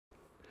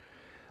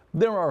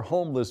There are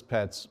homeless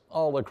pets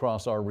all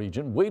across our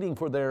region waiting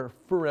for their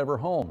forever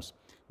homes.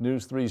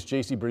 News 3's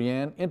JC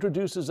Brienne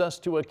introduces us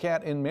to a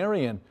cat in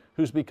Marion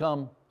who's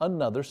become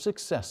another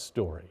success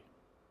story.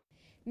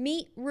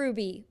 Meet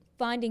Ruby,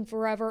 Finding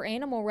Forever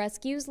Animal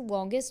Rescue's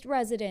longest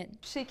resident.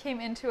 She came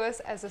into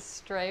us as a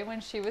stray when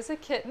she was a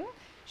kitten.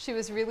 She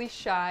was really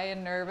shy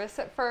and nervous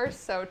at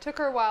first, so it took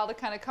her a while to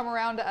kind of come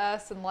around to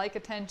us and like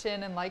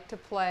attention and like to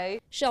play.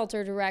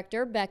 Shelter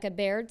director Becca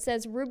Baird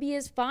says Ruby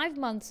is 5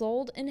 months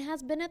old and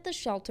has been at the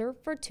shelter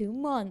for 2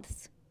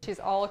 months. She's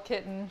all a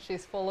kitten.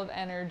 She's full of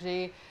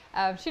energy.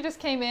 She just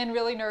came in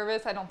really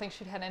nervous. I don't think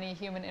she'd had any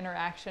human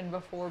interaction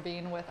before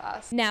being with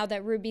us. Now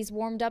that Ruby's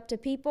warmed up to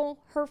people,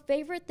 her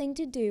favorite thing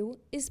to do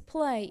is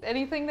play.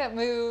 Anything that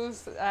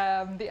moves,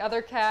 the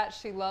other cats,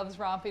 she loves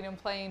romping and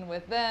playing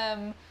with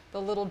them.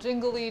 The little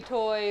jingly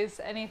toys,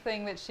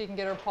 anything that she can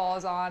get her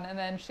paws on, and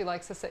then she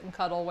likes to sit and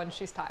cuddle when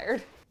she's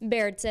tired.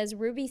 Baird says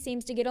Ruby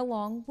seems to get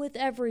along with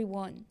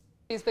everyone.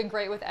 She's been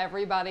great with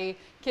everybody.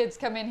 Kids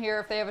come in here,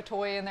 if they have a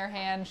toy in their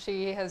hand,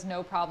 she has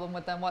no problem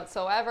with them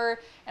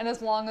whatsoever. And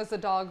as long as the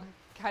dog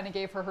kind of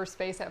gave her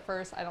space at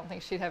first, I don't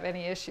think she'd have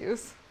any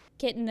issues.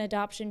 Kitten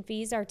adoption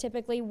fees are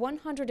typically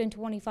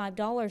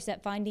 $125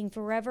 at Finding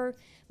Forever,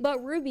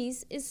 but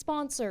Ruby's is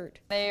sponsored.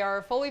 They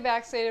are fully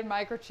vaccinated,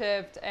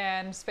 microchipped,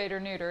 and spayed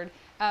or neutered.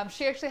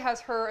 She actually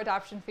has her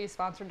adoption fee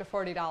sponsored to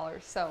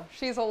 $40, so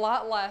she's a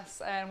lot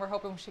less, and we're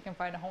hoping she can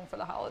find a home for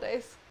the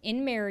holidays.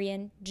 In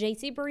Marion,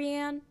 JC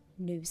Brienne,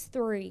 News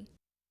 3.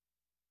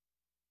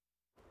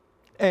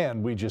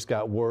 And we just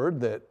got word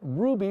that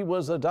Ruby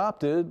was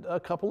adopted a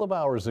couple of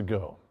hours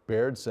ago.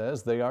 Baird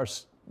says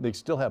they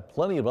still have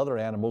plenty of other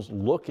animals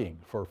looking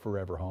for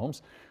forever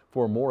homes.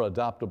 For more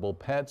adoptable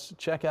pets,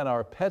 check out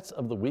our Pets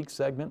of the Week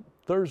segment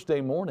Thursday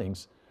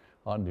mornings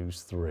on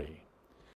News 3.